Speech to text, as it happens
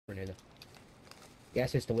near the...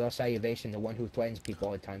 Yes, it's the whale salivation, the one who threatens people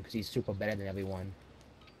all the time, because he's super better than everyone.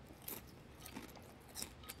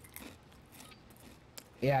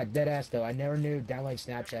 Yeah, deadass though. I never knew downloading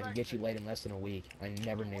Snapchat could get you laid in less than a week. I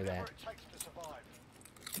never knew that.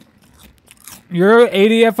 Your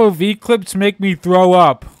 80 FOV clips make me throw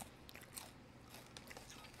up.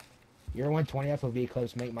 Your 120 FOV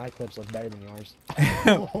clips make my clips look better than yours.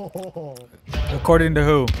 According to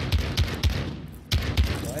who?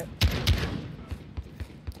 What?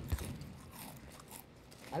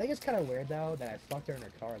 I think it's kind of weird though that I fucked her in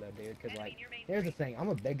her car though, dude. Cause like, here's the thing, I'm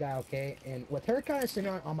a big guy, okay, and with her kind of sitting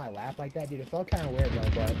on my lap like that, dude, it felt kind of weird though.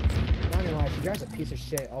 But not gonna lie, she drives a piece of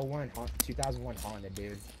shit 2001 Honda,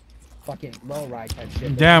 dude. Fucking low ride type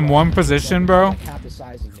shit. Damn, one position, bro. Like half the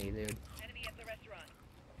size of me, dude.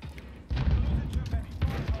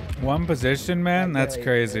 One position, man. Like, that's really,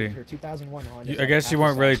 crazy. her 2001 Honda. I guess you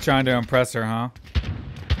weren't really trying to impress her, huh?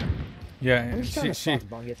 Yeah,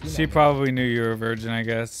 she probably knew you were a virgin, I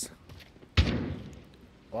guess.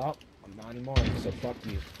 Well, I'm not anymore, so fuck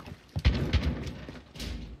you.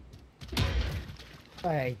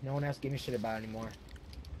 Hey, no one has to give me shit about it anymore.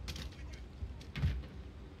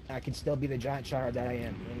 I can still be the giant tryhard that I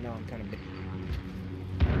am, even though I'm kind of big.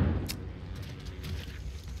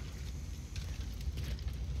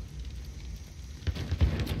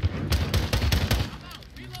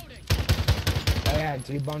 Oh yeah, and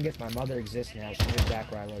Bungus, my mother exists now. She moved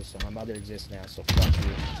back where I live, so my mother exists now, so fuck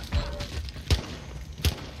you.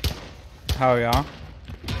 Hell yeah.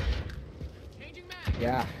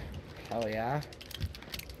 Yeah. Hell yeah.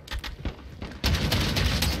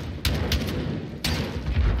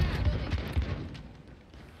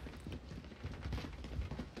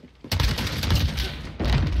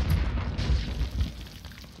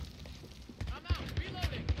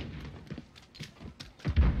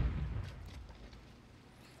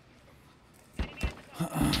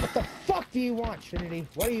 What the fuck do you want, Trinity?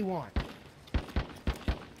 What do you want?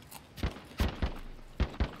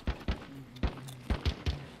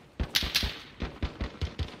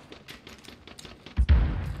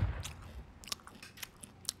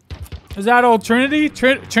 Is that old Trinity?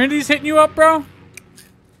 Trinity's hitting you up, bro?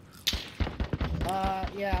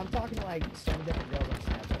 Yeah, I'm talking to like 7 different girls on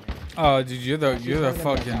Snapchat, man. Oh, dude,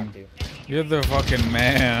 you're the fucking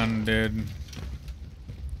man, dude.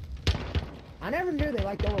 I never knew they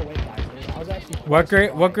liked overweight guys, dude. I was actually... What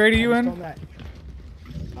grade are you in?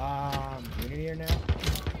 Junior year now.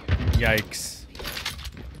 Yikes.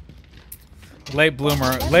 Late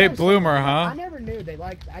bloomer, huh? I never knew they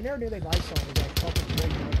liked someone who's like fucking way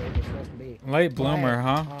younger than they're supposed to be. Late bloomer,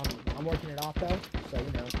 huh? I'm working it off though, so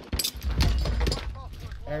you know.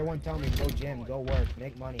 Everyone tell me go gym, go work,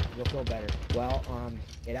 make money, you'll feel better. Well,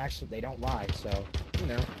 they don't lie, so you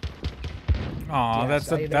know. Aw,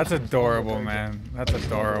 Yeah, that's adorable, man. That's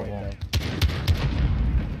adorable.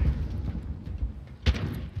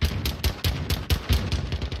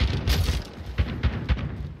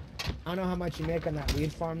 I don't know how much you make on that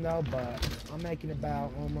weed farm though, but I'm making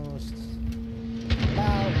about $1,500 a month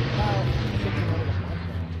now.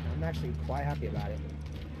 I'm actually quite happy about it.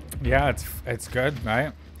 Yeah, it's good,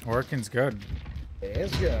 right? Working's good. It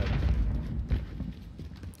is good.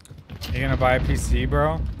 You gonna buy a PC,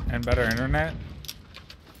 bro? And better internet?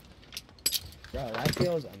 Bro, that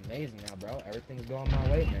feels amazing now, bro. Everything's going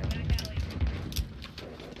my way now.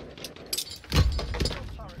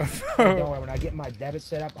 Don't worry, when I get my debit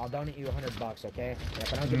set up, I'll donate you $100, okay?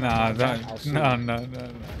 If I don't get my debit, I'll sue you. No.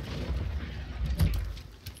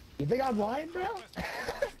 You think I'm lying, bro?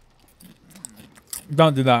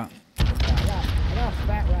 Don't do that. I got a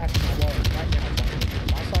fat rack in my wallet right now.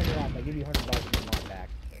 I'll sign you off. I'll give you $100 for your mod back.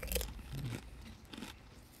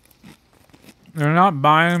 You're not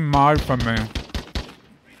buying mod from me.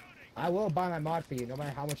 I will buy my mod for you, no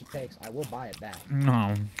matter how much it takes. I will buy it back.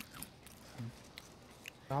 No.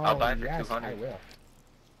 Oh, I'll buy it for yes, 200. I will.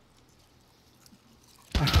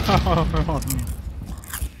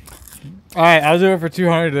 Alright, I'll do it for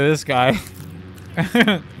 200 to this guy.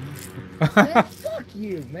 Man, fuck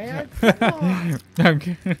you, man. Come on. I'm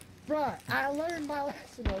kidding. Bruh, I learned my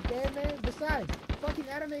lesson, okay, man? Besides, fucking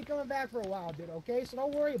Adam ain't coming back for a while, dude, okay? So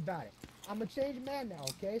don't worry about it. I'm a changed man now,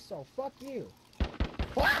 okay? So fuck you.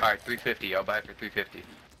 Alright, 350. I'll buy it for 350.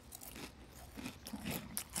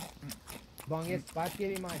 Bungus, if I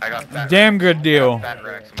give you my... I got fat Damn racks. good deal. Fat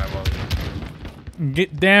racks in my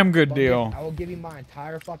wallet. Damn good Bungus, deal. I will give you my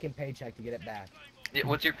entire fucking paycheck to get it back. Yeah,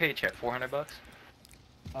 what's your paycheck? 400 bucks?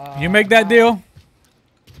 You make that deal?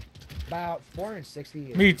 About 460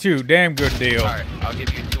 years. Me too. Damn good deal. Alright, I'll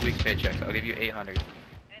give you 2 weeks paycheck. I'll give you 800.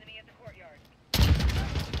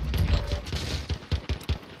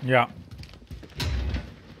 Yeah.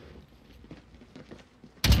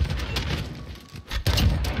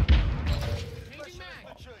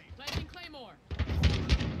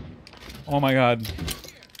 Oh my god.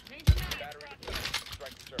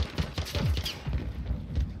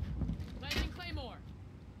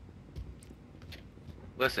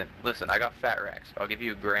 Listen, I got fat racks. I'll give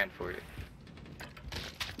you $1,000 for it.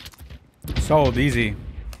 Sold, easy.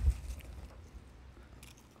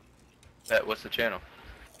 What's the channel?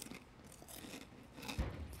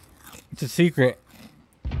 It's a secret.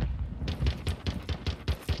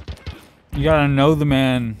 You gotta know the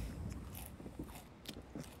man.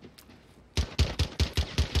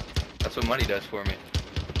 That's what money does for me.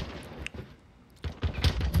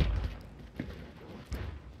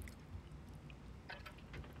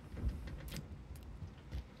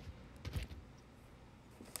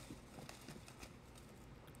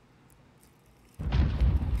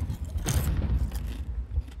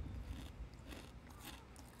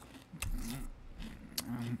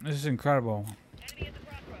 This is incredible.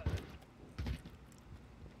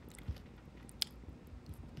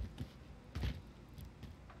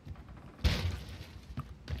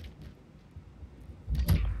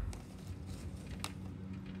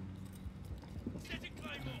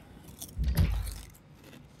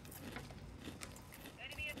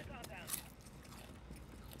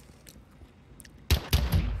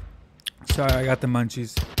 Sorry, I got the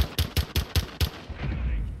munchies.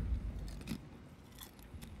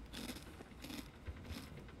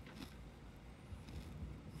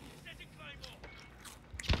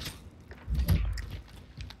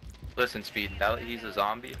 Listen, Speed, now that he's a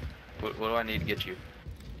zombie, what do I need to get you?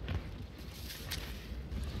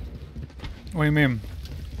 What do you mean?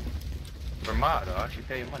 For mod, I'll actually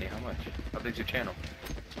pay you money. How much? How big's your channel?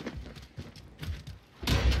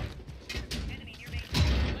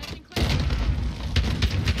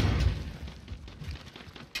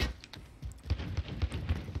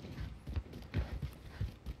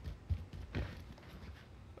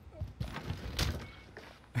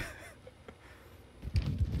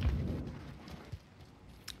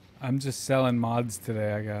 I'm just selling mods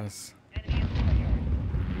today, I guess.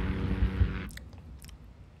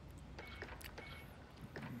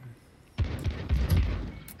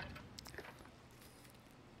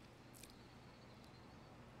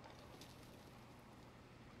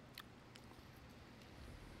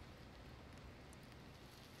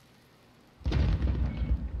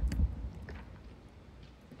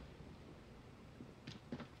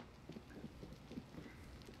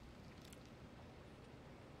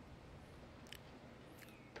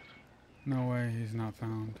 No way he's not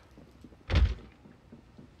found.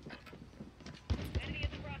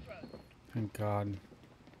 Thank God.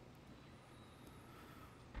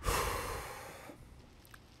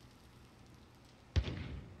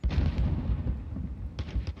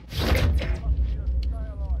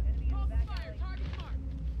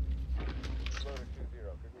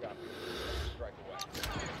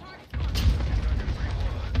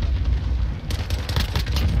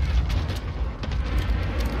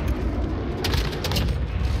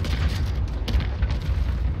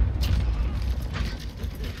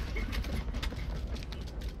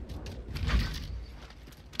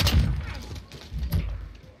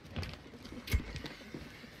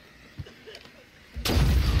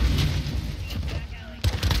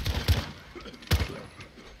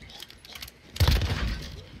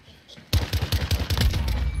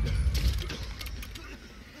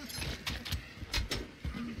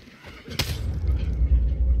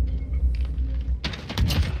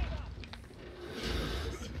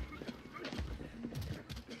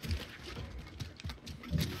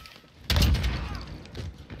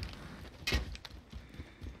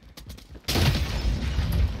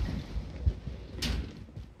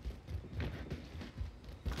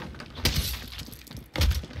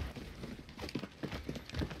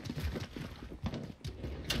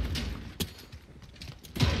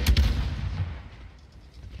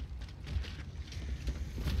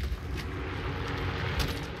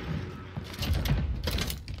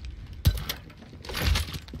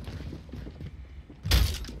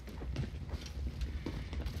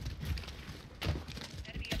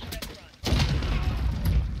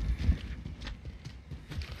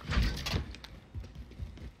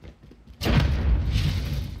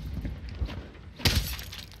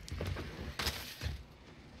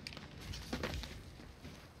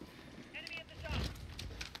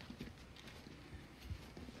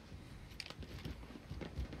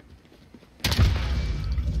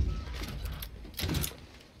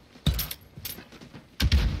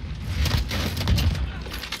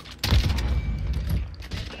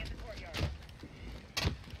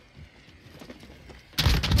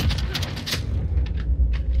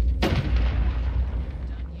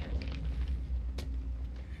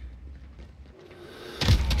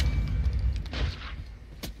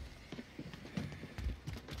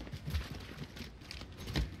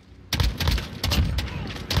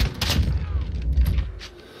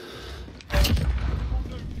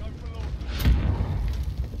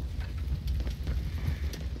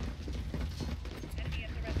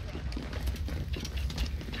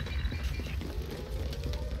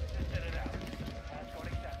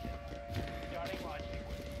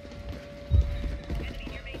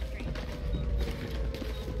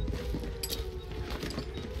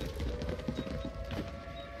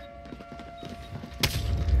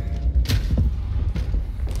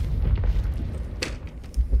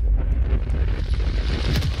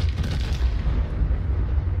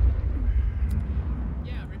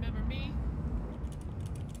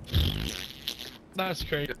 That's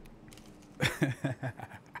crazy.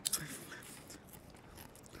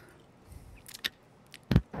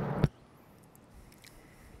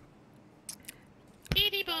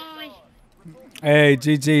 Hey,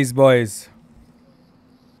 GG's boys.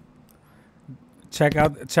 Check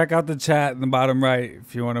out the chat in the bottom right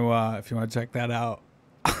if you want to check that out.